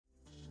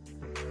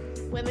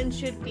women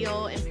should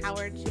feel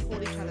empowered to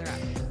hold each other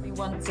up. We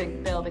want to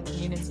build a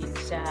community to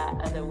share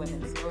other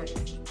women's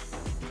stories.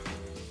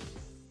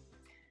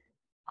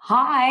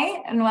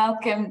 Hi, and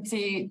welcome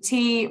to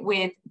Tea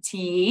with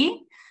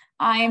TE.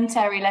 I'm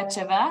Terry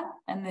Lecheva,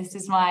 and this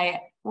is my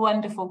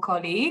wonderful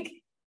colleague.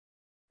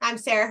 I'm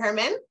Sarah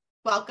Herman.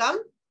 Welcome.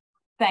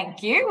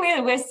 Thank you.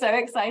 We're so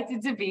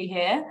excited to be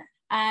here.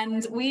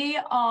 And we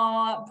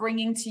are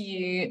bringing to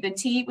you the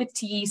Tea with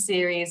TE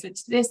series,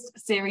 which this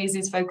series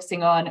is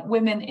focusing on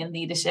women in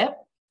leadership.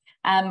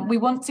 We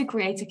want to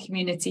create a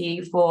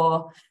community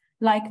for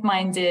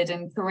like-minded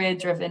and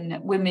career-driven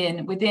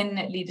women within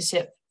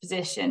leadership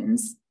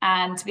positions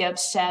and to be able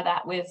to share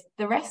that with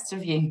the rest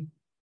of you.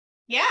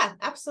 Yeah,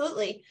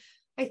 absolutely.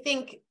 I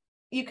think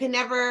you can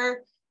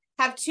never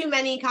have too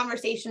many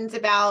conversations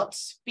about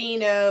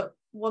being a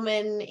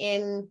woman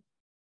in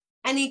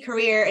any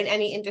career in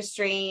any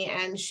industry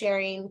and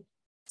sharing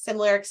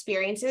similar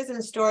experiences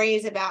and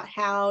stories about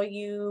how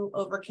you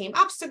overcame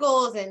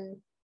obstacles and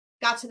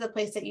got to the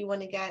place that you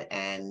want to get.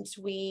 And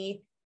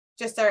we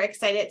just are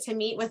excited to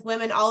meet with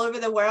women all over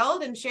the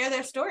world and share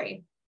their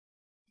story.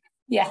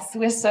 Yes,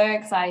 we're so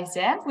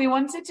excited. We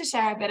wanted to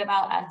share a bit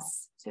about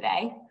us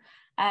today.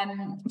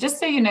 Just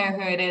so you know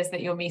who it is that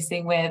you're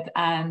meeting with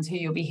and who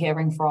you'll be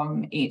hearing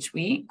from each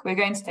week. We're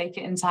going to take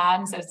it in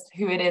turns as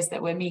who it is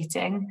that we're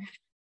meeting.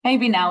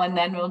 Maybe now and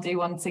then we'll do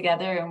one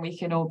together and we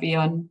can all be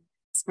on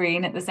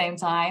screen at the same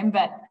time.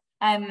 But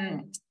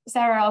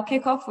Sarah, I'll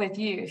kick off with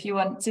you if you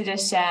want to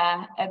just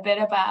share a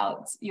bit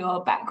about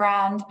your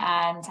background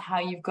and how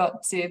you've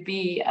got to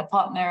be a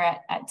partner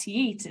at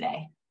TE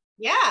today.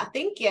 Yeah,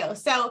 thank you.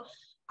 So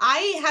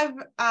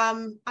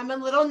I'm a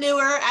little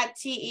newer at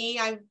TE.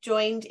 I've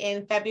joined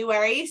in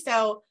February.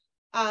 So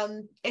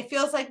it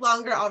feels like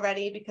longer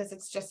already because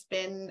it's just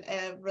been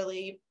a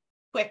really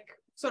quick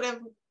sort of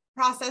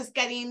process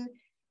getting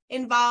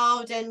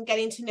involved and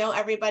getting to know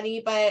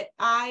everybody. But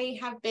I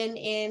have been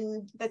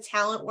in the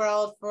talent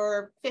world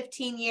for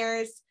 15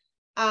 years.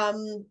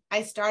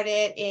 I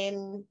started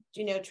in,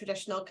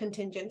 traditional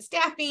contingent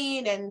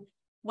staffing and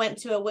went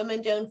to a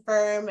women-owned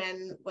firm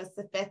and was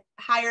the 5th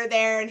hire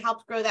there and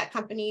helped grow that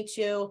company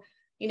to,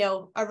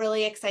 a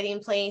really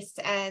exciting place.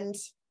 And,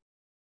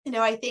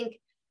 I think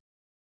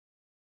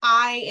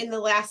in the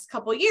last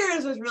couple of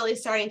years was really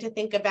starting to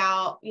think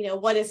about,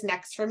 what is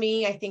next for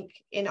me. I think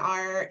in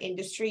our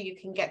industry, you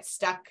can get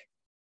stuck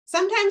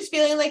sometimes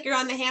feeling like you're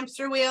on the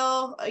hamster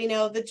wheel.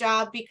 The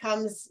job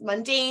becomes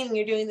mundane and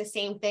you're doing the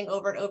same thing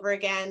over and over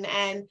again.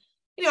 And,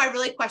 I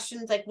really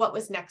questioned like what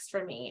was next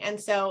for me. And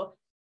so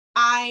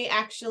I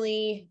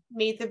actually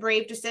made the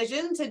brave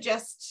decision to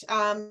just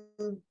to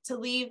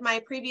leave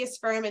my previous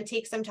firm and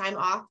take some time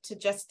off to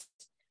just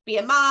be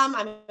a mom.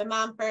 I'm a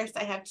mom first.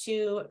 I have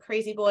 2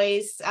 crazy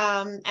boys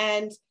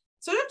and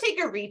sort of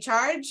take a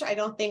recharge. I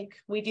don't think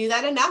we do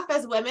that enough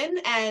as women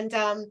and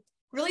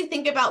really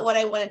think about what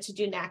I wanted to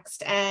do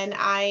next. And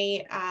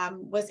I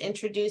was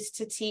introduced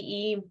to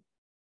TE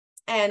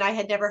and I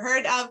had never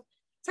heard of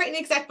Triton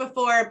Exec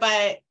before,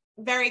 but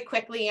very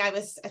quickly I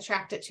was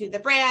attracted to the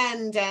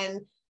brand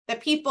and the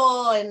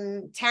people,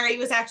 and Terry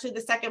was actually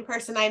the second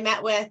person I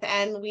met with,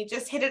 and we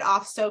just hit it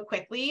off so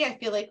quickly. I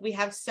feel like we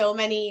have so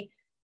many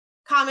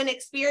common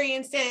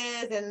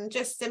experiences and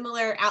just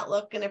similar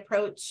outlook and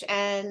approach.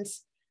 And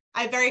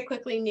I very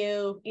quickly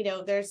knew,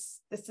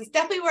 this is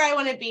definitely where I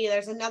want to be.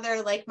 There's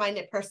another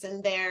like-minded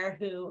person there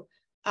who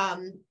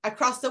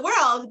across the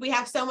world, we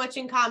have so much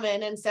in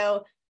common. And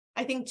so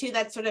I think too,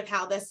 that's sort of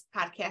how this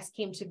podcast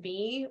came to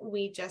be.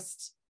 We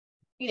just,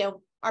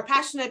 are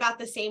passionate about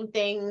the same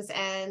things.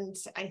 And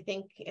I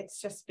think it's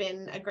just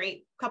been a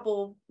great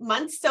couple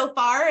months so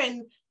far.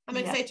 And I'm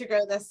excited to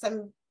grow this.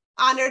 I'm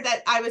honored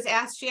that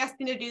she asked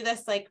me to do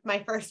this like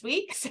my first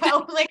week. So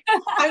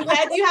I'm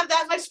glad you have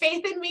that much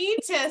faith in me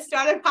to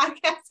start a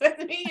podcast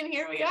with me. And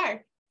here we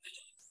are.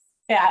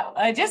 Yeah,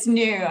 I just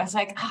knew. I was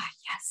like,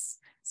 yes,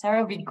 Sarah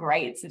would be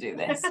great to do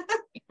this.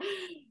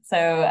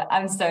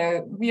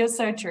 You're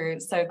so true.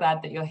 So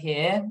glad that you're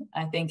here.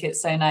 I think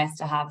it's so nice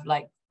to have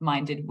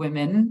like-minded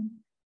women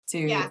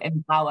to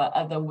empower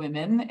other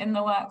women in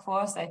the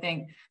workforce. I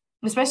think,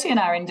 especially in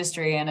our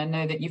industry, and I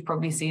know that you've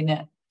probably seen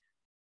it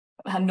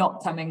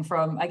not coming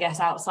from, I guess,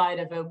 outside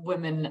of a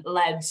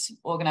women-led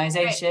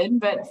organization,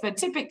 but for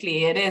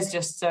typically it is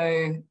just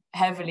so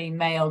heavily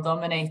male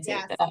dominated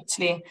that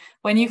actually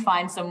when you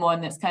find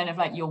someone that's kind of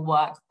like your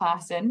work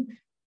person,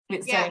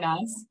 it's so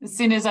nice. As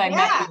soon as I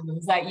met you, I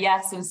was like,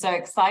 yes, I'm so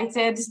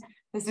excited.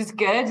 This is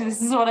good.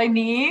 This is what I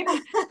need.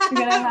 I'm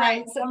going to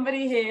have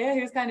somebody here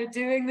who's kind of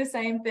doing the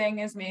same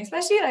thing as me,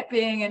 especially like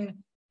being in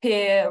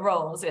peer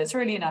roles. It's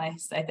really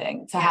nice, I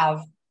think, to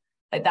have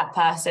like that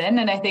person.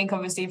 And I think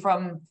obviously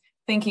from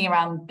thinking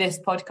around this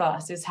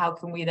podcast is how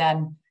can we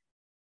then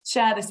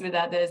share this with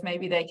others?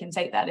 Maybe they can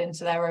take that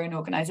into their own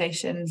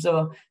organizations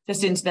or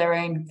just into their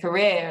own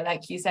career,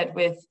 like you said,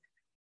 with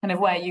kind of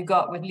where you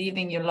got with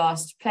leaving your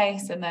last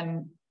place and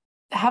then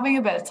having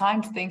a bit of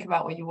time to think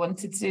about what you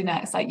wanted to do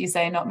next. Like you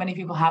say, not many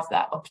people have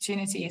that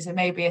opportunity. So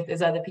maybe if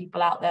there's other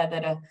people out there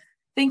that are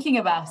thinking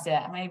about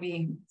it,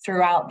 maybe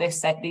throughout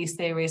these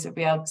theories we'll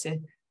be able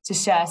to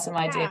share some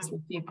ideas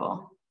with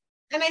people.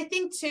 And I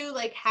think too,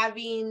 like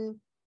having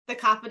the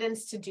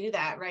confidence to do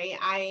that,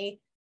 right?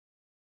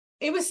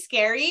 It was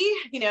scary,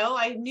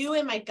 I knew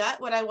in my gut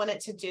what I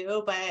wanted to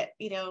do, but,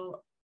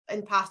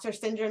 imposter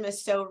syndrome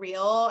is so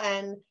real.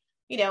 And,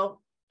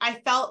 I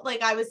felt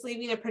like I was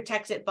leaving a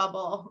protected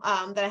bubble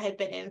that I had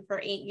been in for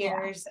 8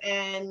 years.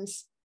 And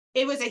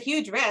it was a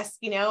huge risk,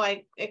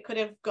 it could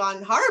have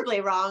gone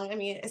horribly wrong. I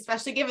mean,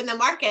 especially given the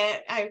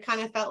market, I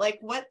kind of felt like,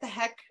 what the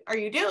heck are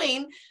you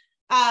doing?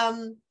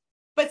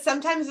 But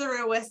sometimes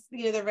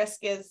the risk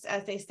is,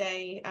 as they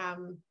say,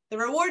 the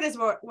reward is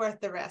worth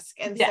the risk.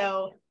 And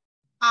so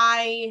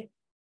I'm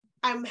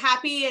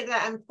happy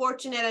that I'm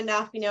fortunate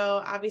enough,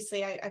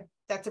 obviously I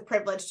that's a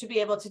privilege to be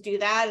able to do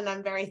that. And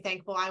I'm very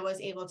thankful I was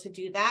able to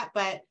do that.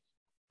 But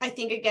I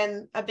think,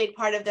 again, a big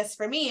part of this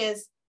for me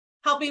is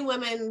helping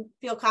women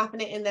feel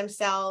confident in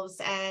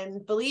themselves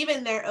and believe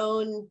in their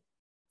own.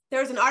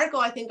 There was an article,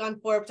 I think,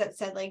 on Forbes that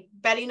said, like,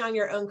 betting on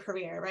your own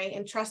career, right?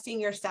 And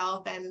trusting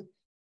yourself and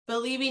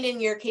believing in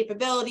your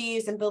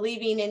capabilities and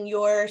believing in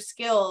your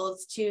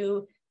skills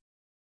to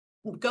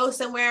go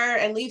somewhere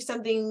and leave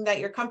something that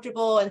you're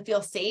comfortable and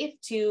feel safe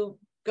to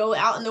go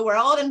out in the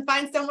world and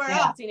find somewhere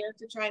else,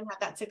 to try and have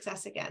that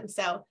success again.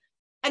 So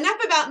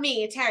enough about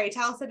me. Terry,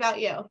 tell us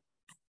about you.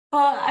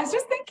 Well, I was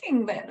just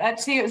thinking that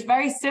actually it was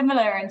very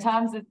similar in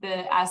terms of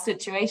our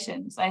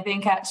situations. I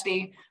think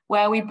actually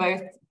where we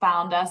both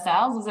found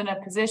ourselves was in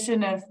a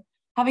position of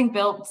having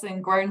built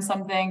and grown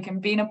something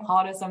and been a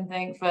part of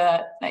something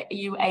for, like,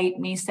 you 8,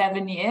 me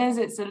 7 years.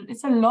 It's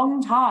a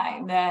long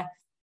time there.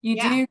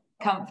 You do get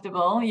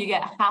comfortable, you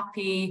get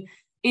happy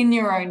in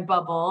your own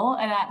bubble.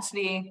 And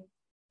actually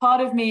part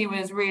of me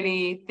was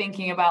really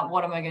thinking about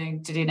what am I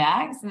going to do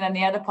next? And then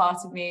the other part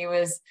of me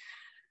was,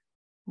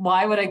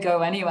 why would I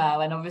go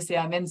anywhere? And obviously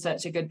I'm in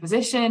such a good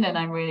position and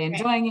I'm really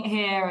enjoying it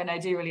here. And I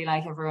do really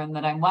like everyone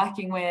that I'm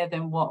working with,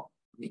 and what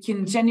you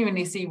can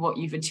genuinely see what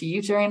you've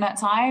achieved during that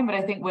time. But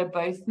I think we're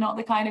both not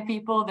the kind of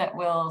people that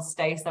will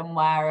stay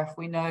somewhere if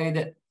we know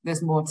that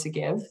there's more to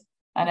give.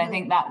 And I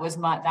think that was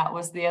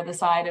the other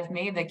side of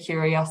me, the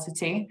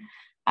curiosity.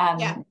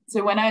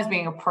 So when I was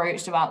being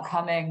approached about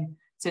coming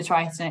to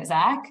Triton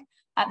Exec,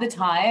 at the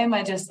time,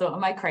 I just thought,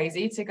 am I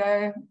crazy to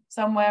go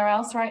somewhere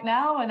else right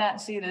now? And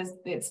actually,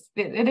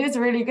 it is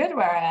really good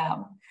where I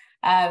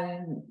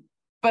am.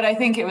 But I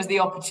think it was the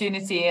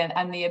opportunity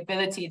and the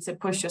ability to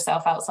push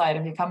yourself outside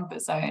of your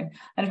comfort zone.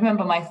 I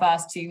remember my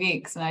first 2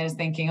 weeks and I was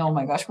thinking, oh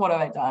my gosh, what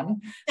have I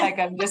done? Like,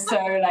 I'm just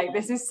so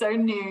this is so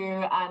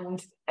new,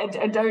 and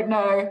I don't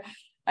know,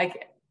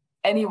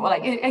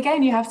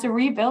 again, you have to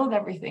rebuild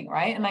everything,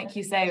 right? And like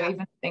you say,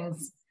 even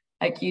things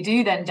like you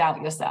do then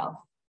doubt yourself,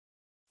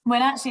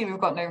 when actually we've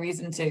got no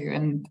reason to,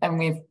 and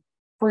we've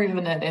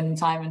proven it in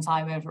time and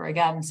time over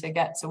again to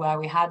get to where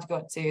we had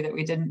got to, that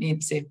we didn't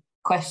need to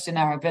question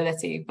our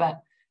ability, but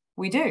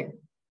we do.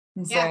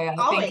 And so I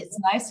think it's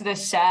nice to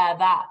just share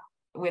that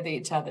with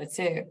each other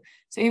too.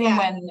 So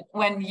even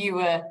when you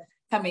were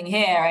coming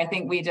here, I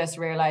think we just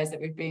realized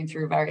that we've been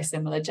through a very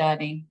similar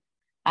journey.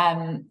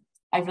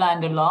 I've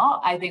learned a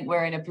lot. I think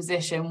we're in a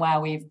position where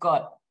we've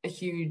got a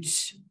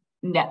huge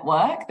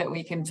network that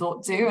we can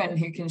talk to and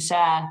who can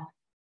share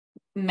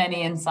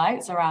many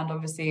insights around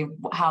obviously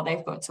how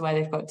they've got to where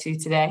they've got to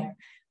today.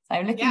 So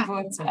I'm looking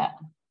forward to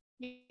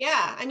it.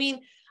 Yeah. I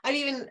mean,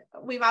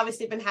 we've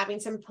obviously been having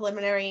some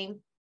preliminary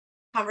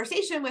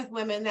conversation with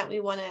women that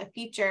we want to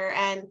feature.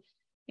 And,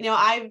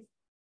 I've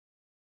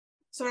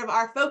sort of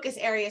our focus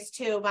areas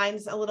too.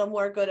 Mine's a little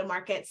more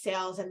go-to-market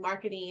sales and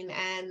marketing,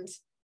 and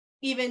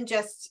even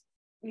just,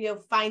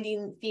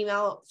 finding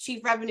female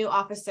chief revenue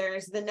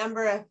officers. The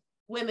number of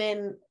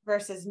women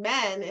versus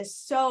men is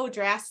so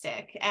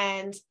drastic.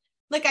 And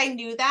like, I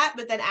knew that,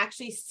 but then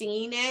actually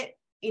seeing it,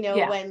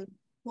 when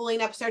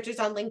pulling up searches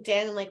on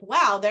LinkedIn, and like,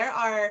 wow, there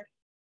are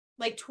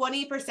like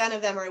 20%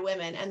 of them are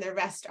women and the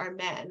rest are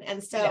men.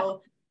 And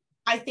so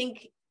I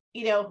think,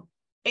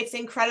 it's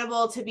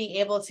incredible to be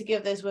able to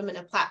give those women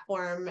a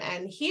platform.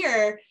 And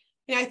here,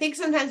 I think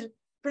sometimes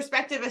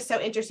perspective is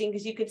so interesting,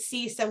 because you could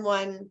see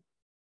someone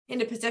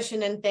in a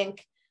position and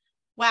think,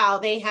 wow,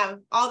 they have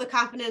all the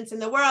confidence in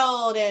the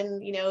world.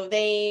 And,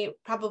 they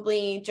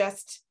probably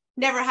just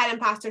never had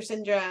imposter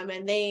syndrome,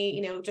 and they,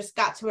 just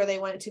got to where they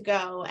wanted to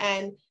go.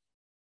 And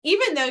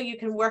even though you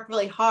can work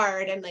really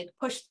hard and like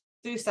push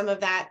through some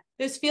of that,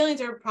 those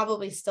feelings are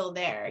probably still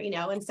there,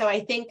 and so I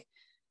think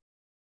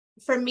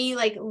for me,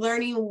 like,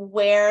 learning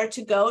where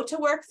to go to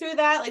work through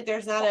that, like,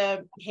 there's not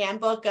a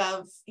handbook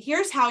of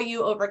here's how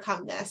you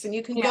overcome this. And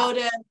you can go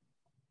to,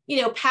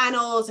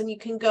 panels, and you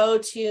can go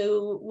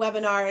to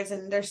webinars,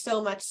 and there's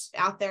so much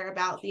out there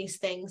about these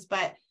things.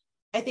 But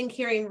I think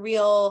hearing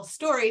real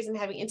stories and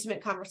having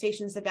intimate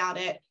conversations about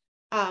it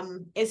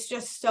is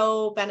just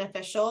so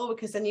beneficial,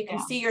 because then you can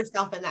see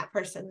yourself in that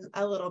person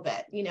a little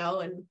bit,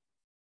 and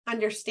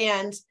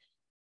understand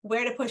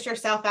where to push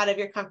yourself out of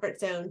your comfort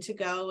zone to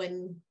go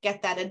and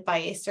get that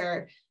advice,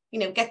 or,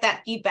 get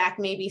that feedback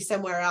maybe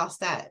somewhere else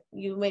that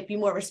you might be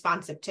more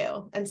responsive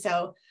to. And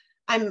so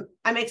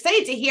I'm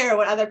excited to hear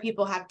what other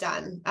people have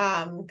done,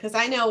 because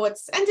I know and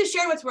to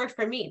share what's worked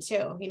for me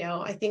too. You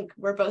know, I think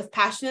we're both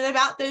passionate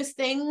about those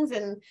things,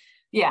 and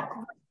yeah,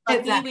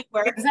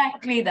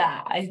 exactly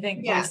that. I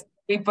think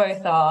we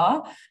both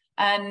are.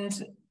 And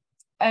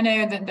I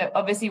know that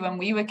obviously when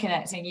we were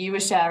connecting, you were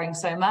sharing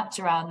so much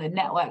around the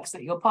networks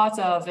that you're part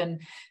of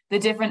and the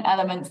different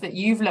elements that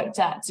you've looked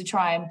at to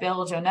try and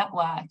build your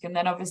network. And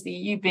then obviously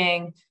you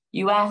being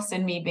US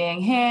and me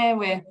being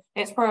here,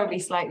 it's probably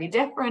slightly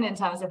different in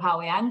terms of how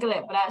we angle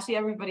it, but actually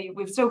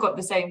we've still got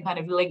the same kind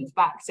of link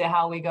back to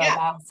how we go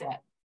about it.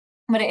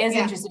 But it is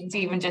interesting to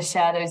even just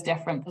share those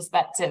different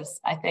perspectives,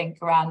 I think,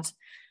 around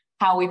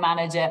how we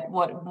manage it,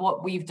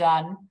 what we've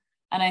done.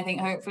 And I think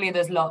hopefully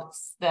there's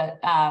lots that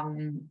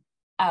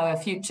our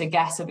future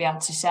guests will be able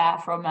to share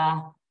from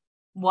a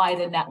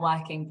wider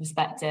networking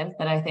perspective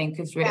that I think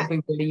is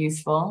really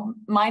useful.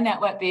 My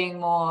network being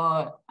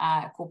more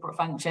corporate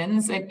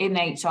functions in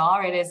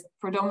HR, it is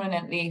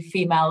predominantly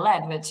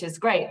female-led, which is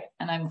great.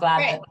 And I'm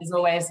glad that there's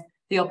always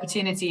the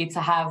opportunity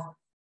to have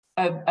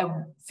a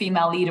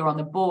female leader on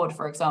the board,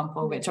 for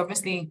example, which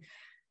obviously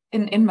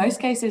in most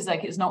cases,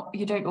 like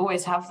you don't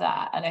always have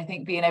that. And I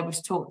think being able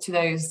to talk to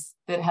those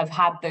that have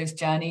had those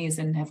journeys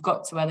and have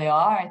got to where they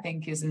are, I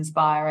think is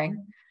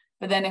inspiring.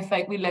 But then if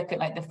we look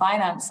at the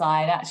finance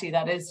side, actually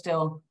that is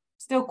still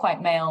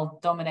quite male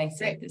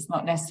dominated. It's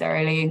not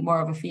necessarily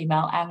more of a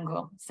female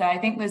angle. So I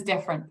think there's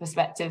different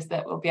perspectives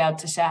that we'll be able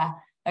to share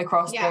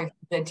across both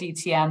the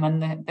GTM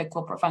and the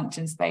corporate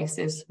function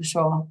spaces for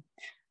sure.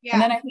 Yeah.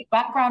 And then I think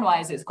background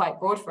wise, it's quite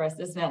broad for us,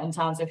 isn't it, in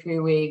terms of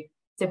who we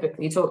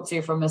typically talk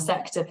to from a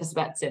sector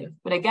perspective.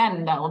 But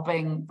again, that will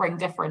bring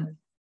different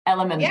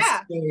elements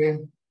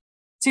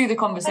to the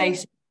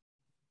conversation.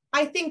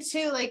 I think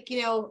too,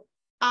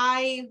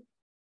 I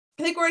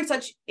think we're in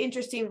such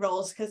interesting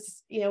roles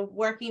because,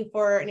 working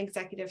for an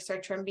executive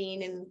search firm,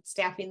 being in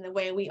staffing the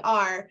way we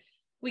are,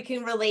 we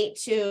can relate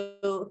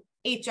to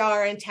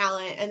HR and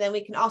talent, and then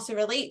we can also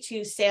relate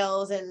to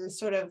sales and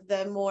sort of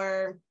the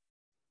more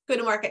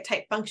go-to-market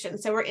type function.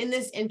 So we're in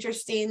this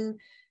interesting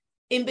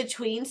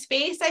in-between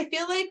space, I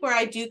feel like, where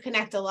I do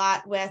connect a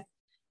lot with,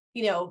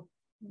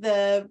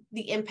 the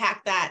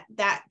impact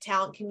that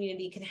talent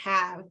community can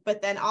have,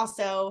 but then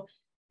also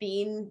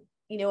being,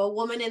 a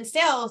woman in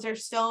sales,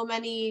 there's so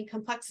many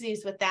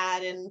complexities with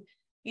that, and,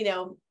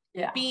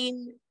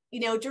 being,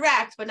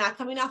 direct, but not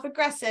coming off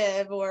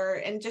aggressive,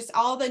 and just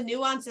all the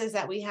nuances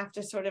that we have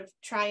to sort of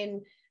try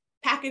and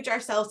package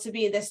ourselves to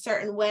be this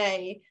certain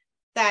way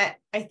that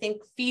I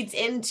think feeds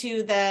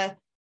into the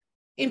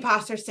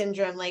imposter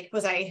syndrome. Like,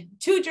 was I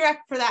too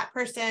direct for that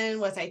person?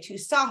 Was I too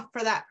soft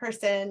for that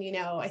person?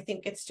 I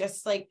think it's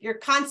just like you're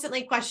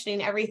constantly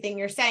questioning everything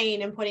you're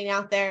saying and putting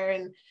out there.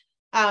 And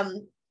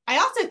I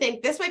also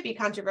think this might be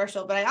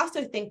controversial, but I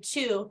also think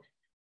too,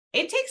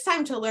 it takes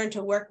time to learn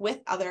to work with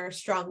other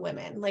strong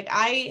women. Like,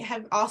 I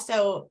have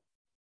also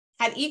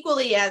had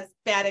equally as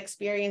bad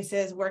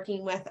experiences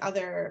working with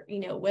other,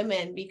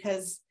 women,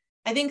 because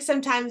I think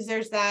sometimes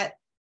there's that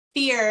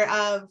fear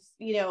of,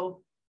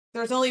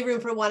 there's only room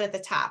for one at the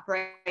top,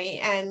 right?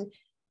 And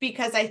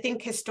because I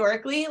think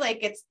historically,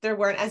 there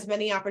weren't as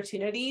many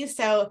opportunities.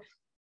 So,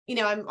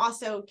 I'm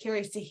also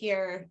curious to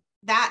hear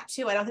that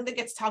too. I don't think that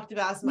gets talked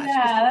about as much.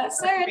 Yeah, that's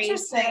so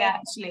interesting,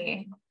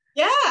 actually.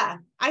 Yeah,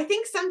 I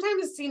think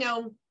sometimes,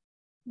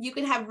 you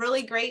can have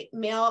really great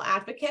male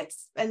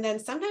advocates, and then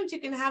sometimes you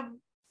can have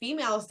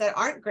females that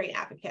aren't great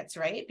advocates,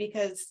 right?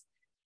 Because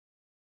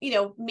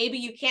maybe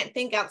you can't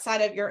think outside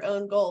of your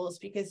own goals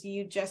because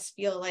you just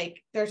feel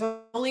like there's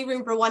only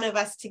room for one of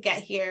us to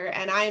get here,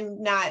 and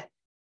I'm not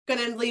going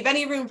to leave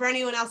any room for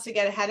anyone else to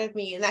get ahead of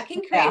me. And that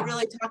can create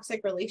really toxic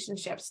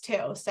relationships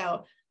too.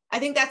 So I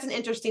think that's an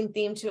interesting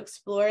theme to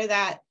explore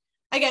that,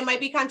 again,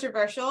 might be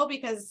controversial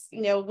because,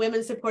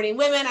 women supporting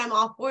women, I'm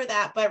all for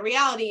that. But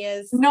reality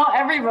is not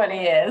everybody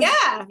is.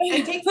 Yeah.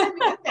 It takes time to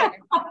get there.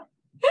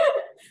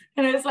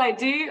 And it's like,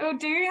 do you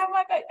have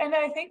my back? And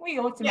I think we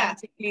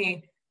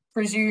automatically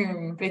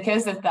presume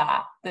because of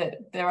that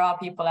there are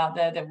people out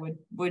there that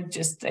would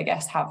just, I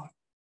guess, have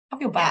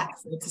your back,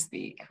 so to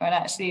speak. And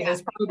actually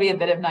there's probably a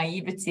bit of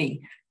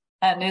naivety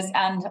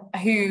and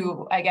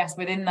who, I guess,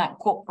 within that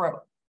corporate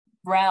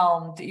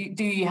realm,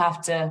 do you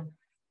have to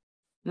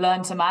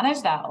learn to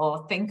manage that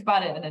or think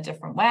about it in a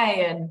different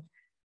way? And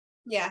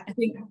I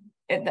think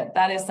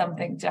that is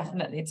something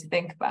definitely to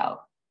think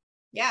about.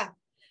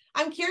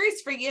 I'm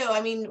curious for you,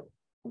 I mean,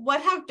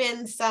 what have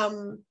been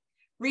some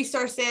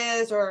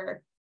resources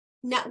or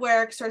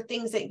networks or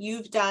things that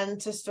you've done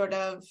to sort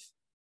of,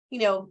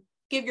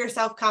 give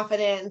yourself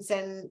confidence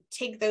and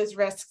take those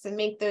risks and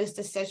make those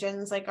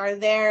decisions? Like, were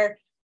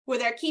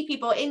there key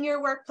people in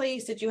your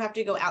workplace? Did you have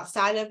to go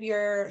outside of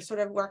your sort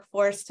of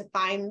workforce to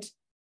find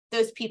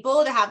those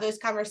people to have those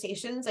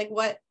conversations? Like,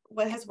 what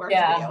has worked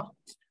for you?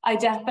 I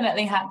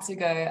definitely had to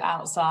go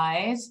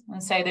outside,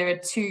 and so there are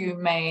two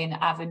main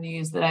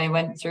avenues that I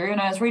went through, and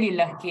I was really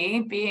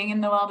lucky being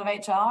in the world of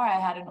HR. I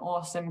had an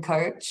awesome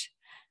coach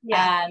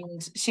Yeah.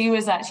 And she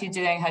was actually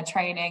doing her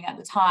training at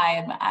the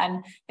time,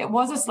 and it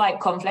was a slight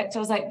conflict. I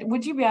was like,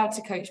 would you be able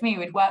to coach me?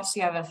 We'd worked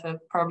together for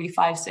probably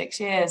 5-6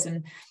 years,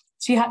 and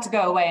she had to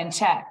go away and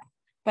check.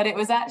 But it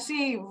was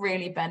actually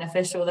really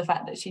beneficial, the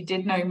fact that she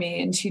did know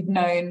me and she'd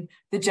known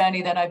the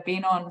journey that I've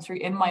been on through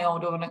in my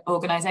old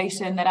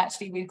organization, that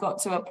actually we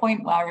got to a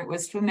point where it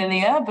was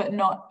familiar, but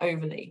not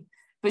overly.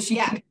 But she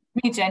could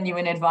give me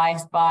genuine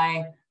advice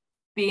by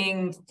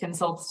being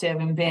consultative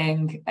and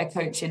being a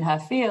coach in her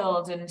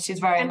field. And she's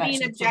very much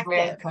a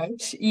career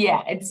coach.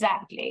 Yeah,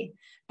 exactly.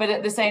 But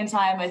at the same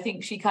time, I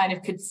think she kind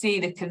of could see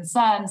the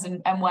concerns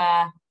and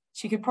where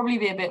she could probably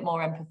be a bit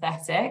more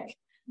empathetic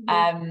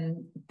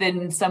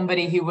than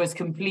somebody who was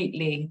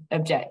completely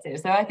objective.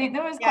 So I think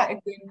there was quite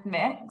a good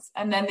mix.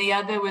 And then the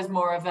other was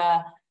more of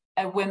a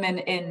women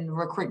in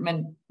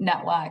recruitment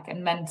network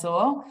and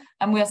mentor.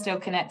 And we're still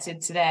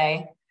connected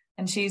today.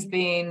 And she's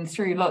been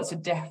through lots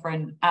of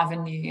different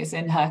avenues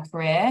in her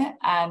career.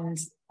 And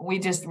we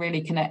just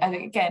really connect. I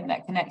think, again,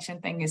 that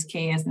connection thing is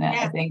key, isn't it?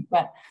 I think.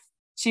 But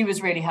she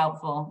was really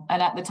helpful.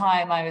 And at the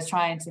time, I was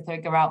trying to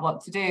figure out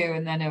what to do.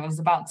 And then it was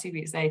about 2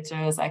 weeks later,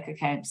 I was like,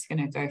 okay, I'm just going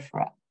to go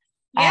for it.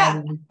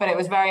 But it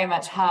was very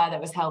much her that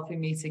was helping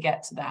me to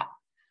get to that.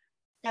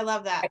 I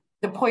love that.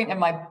 The point in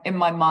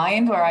my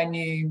mind where I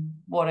knew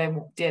what I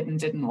did and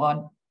didn't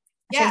want.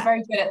 She was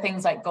very good at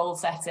things like goal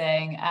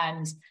setting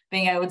and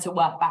being able to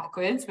work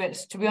backwards,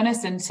 which, to be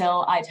honest,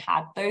 until I'd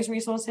had those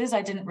resources,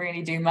 I didn't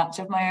really do much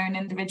of my own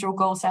individual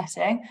goal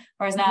setting.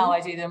 Whereas now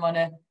I do them on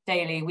a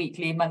daily,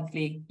 weekly,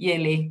 monthly,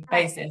 yearly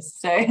basis.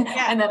 So,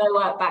 and then I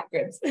work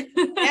backwards.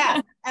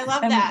 I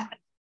love that.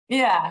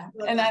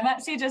 And I'm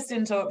actually just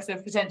in talks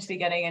of potentially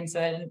getting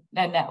into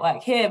a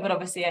network here, but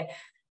obviously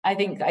I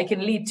think I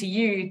can lead to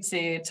you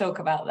to talk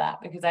about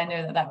that, because I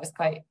know that was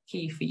quite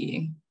key for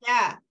you.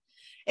 Yeah.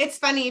 It's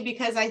funny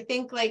because I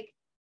think like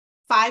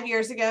 5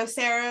 years ago,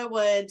 Sarah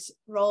would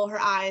roll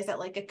her eyes at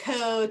like a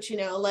coach, you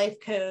know, a life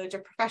coach, a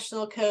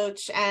professional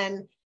coach.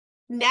 And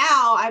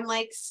now I'm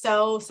like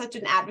such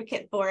an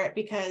advocate for it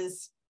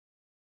because,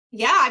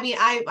 I mean,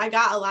 I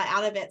got a lot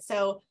out of it.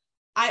 So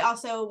I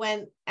also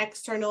went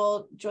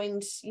external,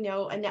 joined, you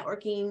know,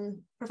 a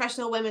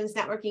professional women's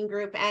networking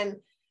group. And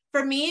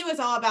for me, it was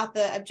all about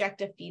the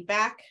objective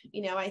feedback.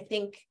 You know, I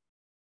think,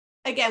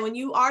 again, when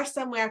you are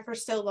somewhere for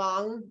so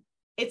long,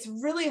 it's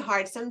really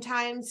hard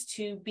sometimes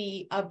to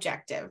be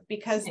objective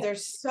because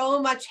there's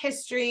so much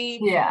history,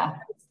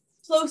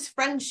 close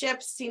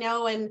friendships, you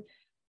know, and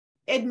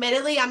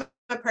admittedly, I'm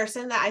a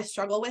person that I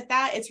struggle with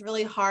that. It's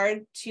really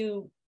hard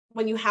to,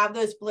 when you have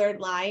those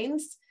blurred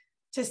lines,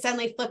 to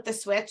suddenly flip the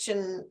switch.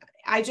 And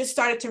I just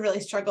started to really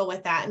struggle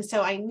with that. And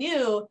so I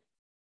knew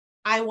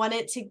I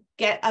wanted to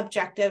get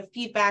objective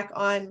feedback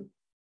on,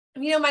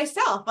 you know,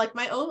 myself, like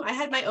I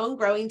had my own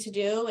growing to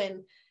do,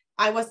 and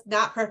I was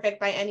not perfect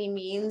by any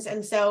means.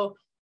 And so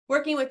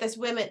working with this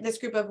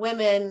group of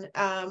women,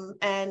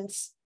 and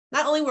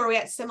not only were we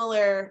at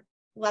similar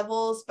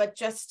levels, but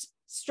just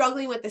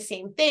struggling with the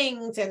same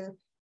things and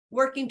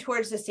working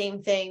towards the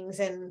same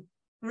things and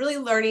really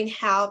learning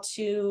how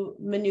to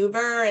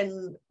maneuver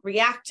and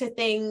react to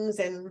things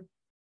and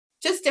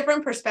just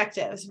different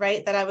perspectives,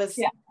 right? That I was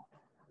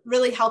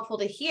really helpful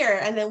to hear.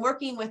 And then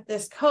working with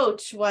this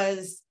coach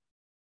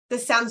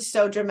this sounds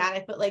so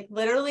dramatic, but like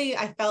literally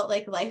I felt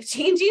like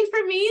life-changing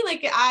for me.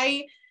 Like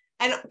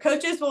and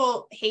coaches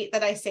will hate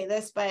that I say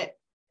this, but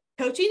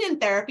coaching and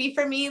therapy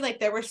for me, like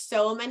there were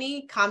so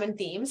many common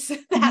themes that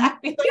I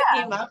feel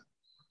like came up.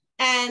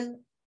 And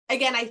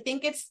again, I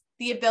think it's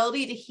the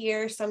ability to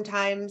hear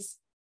sometimes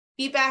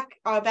feedback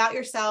about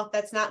yourself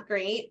that's not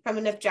great from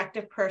an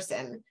objective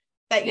person,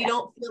 that you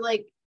don't feel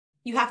like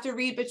you have to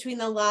read between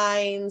the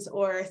lines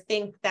or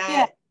think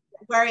that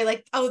where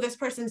like, oh, this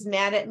person's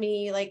mad at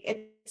me. Like,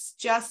 it's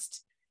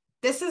just,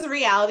 this is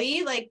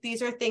reality. Like,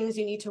 these are things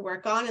you need to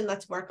work on, and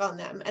let's work on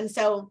them. And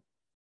so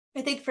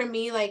I think for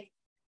me, like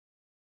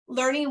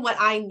learning what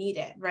I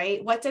needed,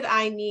 right? What did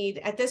I need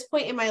at this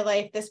point in my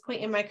life, this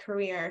point in my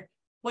career?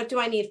 What do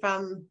I need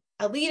from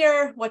a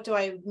leader? What do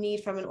I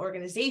need from an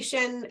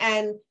organization?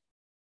 And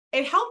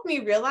it helped me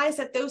realize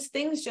that those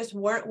things just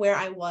weren't where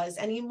I was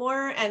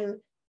anymore. And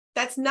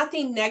that's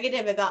nothing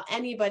negative about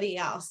anybody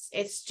else.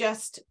 It's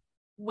just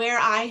where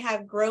I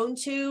have grown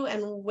to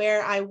and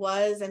where I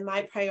was and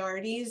my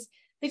priorities,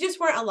 they just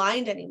weren't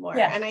aligned anymore.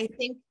 And I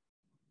think,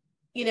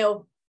 you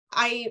know,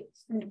 I,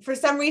 for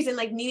some reason,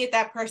 like needed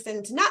that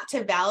person to not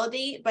to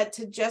validate, but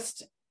to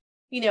just,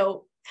 you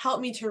know,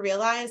 help me to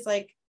realize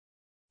like,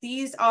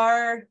 these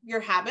are your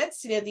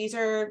habits, you know, these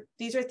are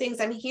things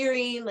I'm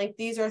hearing, like,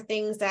 these are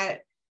things that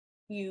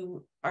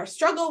you are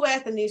struggle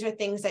with. And these are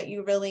things that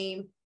you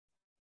really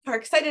are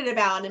excited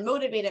about and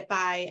motivated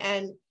by.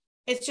 And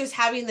it's just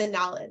having the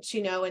knowledge,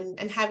 you know,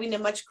 and having a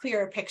much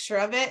clearer picture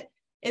of it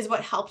is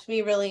what helped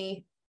me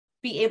really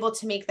be able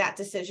to make that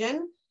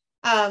decision.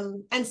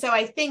 And so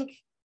I think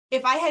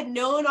if I had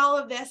known all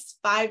of this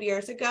 5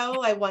 years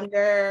ago, I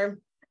wonder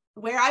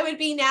where I would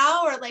be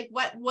now, or like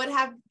what would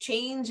have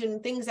changed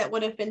and things that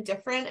would have been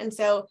different. And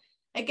so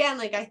again,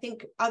 like I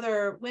think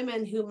other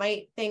women who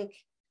might think,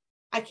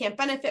 I can't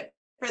benefit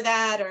for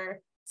that.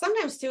 Or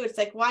sometimes too, it's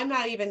like, well, I'm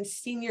not even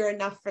senior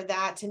enough for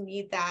that to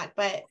need that.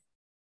 But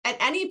at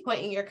any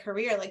point in your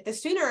career, like the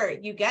sooner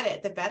you get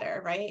it, the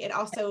better, right? It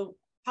also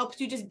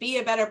helps you just be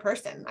a better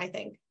person, I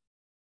think.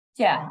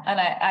 Yeah. And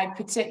I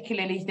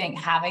particularly think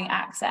having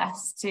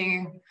access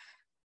to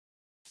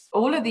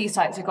all of these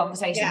types of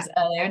conversations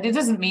earlier, and it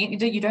doesn't mean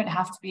you don't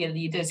have to be a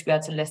leader to be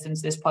able to listen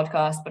to this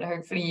podcast, but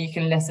hopefully you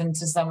can listen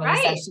to some of the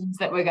sessions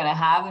that we're going to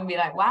have and be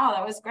like, wow,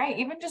 that was great.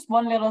 Even just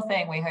one little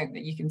thing, we hope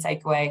that you can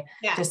take away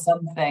just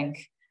something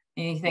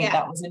and you think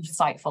that was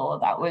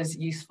insightful, that was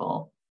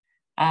useful.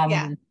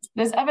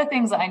 There's other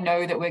things that I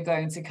know that we're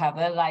going to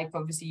cover, like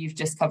obviously you've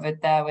just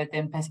covered there with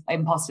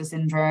imposter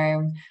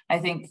syndrome. I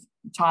think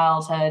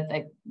childhood,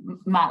 like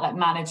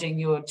managing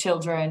your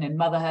children and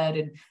motherhood,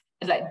 and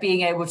like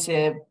being able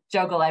to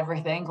juggle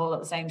everything all at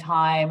the same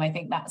time. I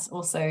think that's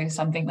also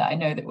something that I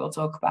know that we'll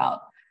talk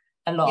about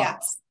a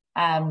lot.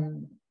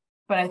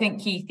 But I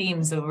think key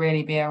themes will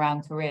really be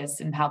around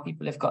careers and how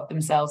people have got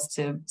themselves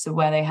to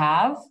where they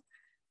have.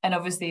 And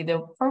obviously there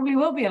probably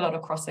will be a lot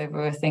of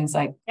crossover with things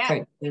like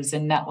coaches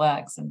and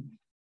networks, and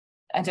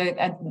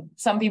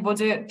some people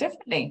do it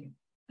differently.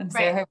 And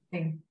so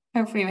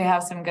hopefully we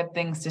have some good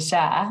things to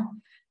share.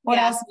 What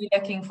else are you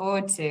looking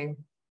forward to?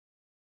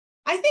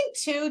 I think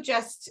too,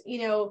 just, you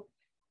know,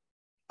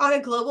 on a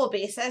global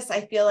basis,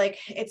 I feel like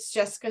it's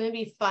just going to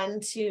be fun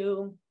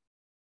to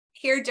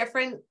hear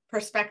different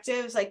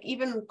perspectives, like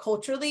even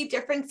culturally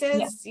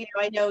differences. You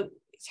know, I know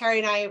Terry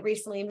and I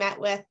recently met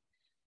with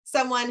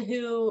someone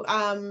who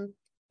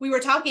we were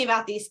talking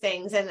about these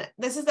things, and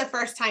this is the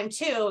first time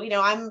too, you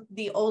know, I'm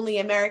the only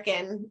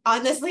American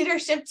on this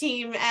leadership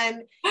team,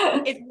 and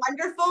it's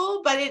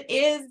wonderful, but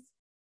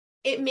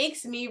it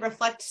makes me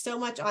reflect so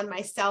much on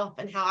myself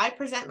and how I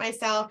present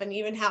myself and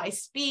even how I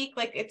speak.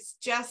 Like, it's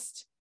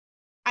just,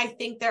 I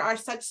think there are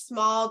such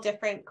small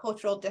different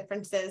cultural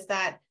differences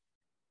that,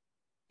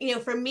 you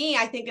know, for me,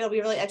 I think it'll be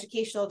really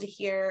educational to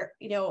hear,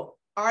 you know,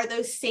 are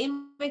those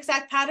same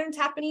exact patterns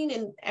happening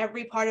in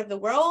every part of the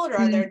world, or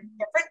are there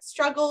different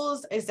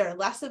struggles? Is there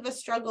less of a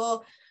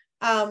struggle?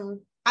 I'm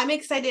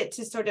excited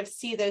to sort of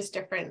see those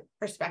different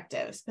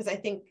perspectives, because I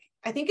think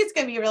it's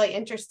going to be really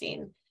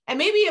interesting. And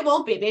maybe it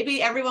won't be.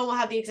 Maybe everyone will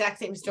have the exact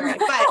same story,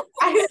 but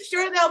I'm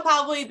sure there'll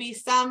probably be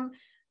some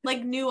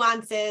like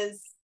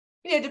nuances,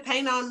 you know,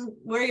 depending on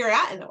where you're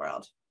at in the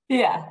world.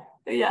 Yeah,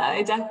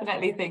 I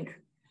definitely think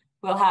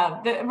we'll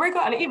have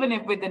even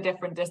if with the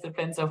different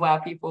disciplines of where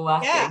people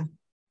are working.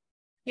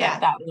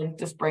 That will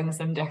just bring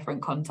some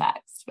different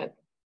context, but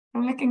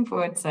I'm looking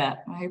forward to it.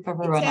 I hope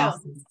everyone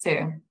else is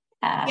too.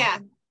 How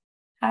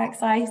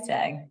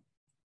exciting.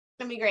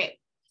 That'd be great.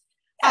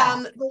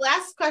 The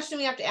last question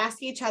we have to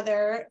ask each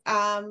other,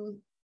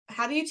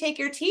 how do you take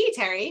your tea,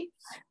 Terry?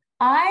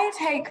 I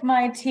take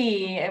my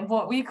tea,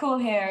 what we call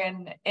here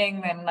in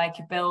England, like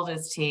a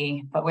builder's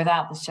tea, but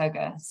without the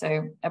sugar.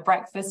 So a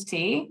breakfast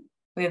tea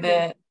with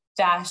a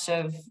dash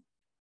of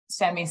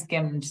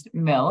semi-skimmed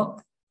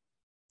milk.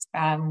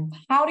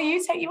 How do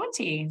you take your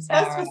tea,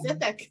 Sarah? So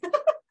specific.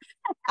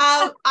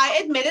 I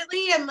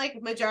admittedly am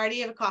like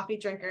majority of a coffee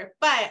drinker,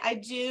 but I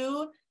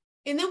do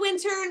in the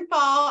winter and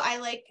fall, I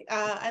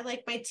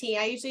like my tea.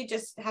 I usually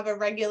just have a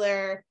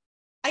regular,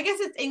 I guess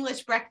it's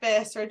English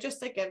breakfast, or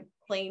just like a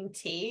plain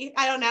tea.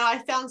 I don't know.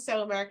 I sound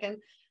so American.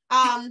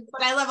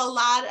 But I love a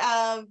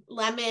lot of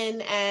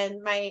lemon,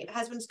 and my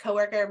husband's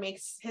coworker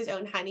makes his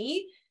own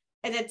honey,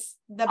 and it's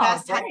the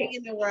best honey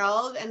in the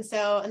world. And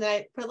then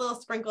I put a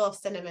little sprinkle of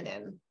cinnamon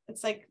in.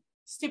 It's like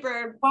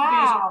super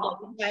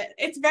beautiful, but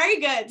it's very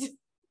good.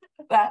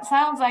 That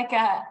sounds like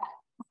a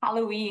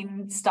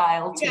Halloween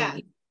style tea. Yeah.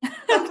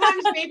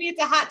 Sometimes maybe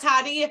it's a hot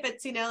toddy if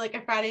it's, you know, like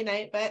a Friday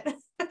night, but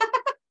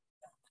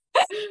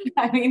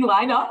I mean,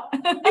 why not?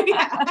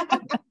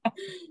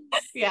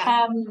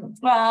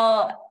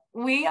 Well,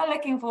 we are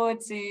looking forward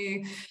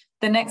to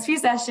the next few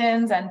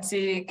sessions and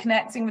to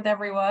connecting with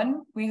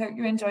everyone. We hope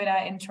you enjoyed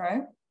our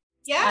intro.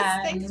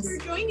 Yes, thanks for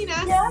joining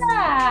us.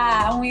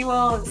 Yeah, and we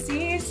will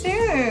see you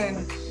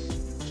soon.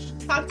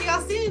 Talk to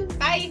y'all soon.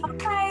 Bye.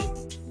 Bye.